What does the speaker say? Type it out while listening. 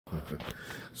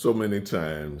So many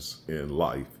times in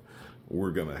life,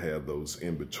 we're going to have those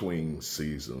in-between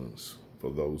seasons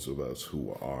for those of us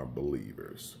who are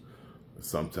believers.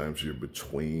 Sometimes you're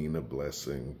between a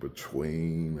blessing,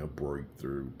 between a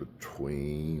breakthrough,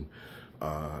 between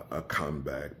a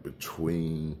comeback,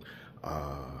 between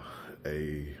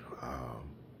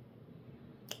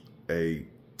a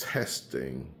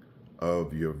testing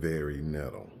of your very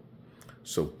nettle.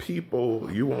 So people,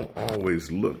 you won't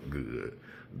always look good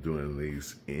during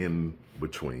these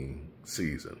in-between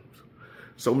seasons.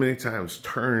 So many times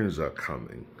turns are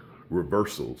coming,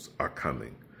 reversals are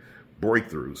coming,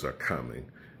 breakthroughs are coming,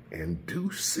 and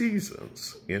due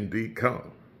seasons indeed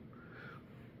come.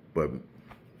 But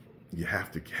you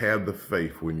have to have the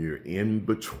faith when you're in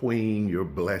between your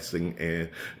blessing and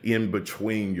in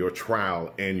between your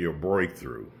trial and your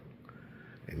breakthrough.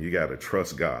 And you got to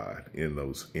trust God in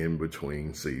those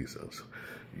in-between seasons.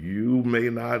 You may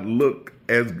not look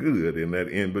as good in that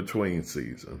in-between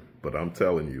season, but I'm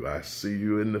telling you, I see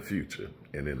you in the future.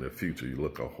 And in the future, you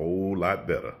look a whole lot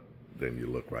better than you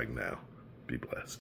look right now. Be blessed.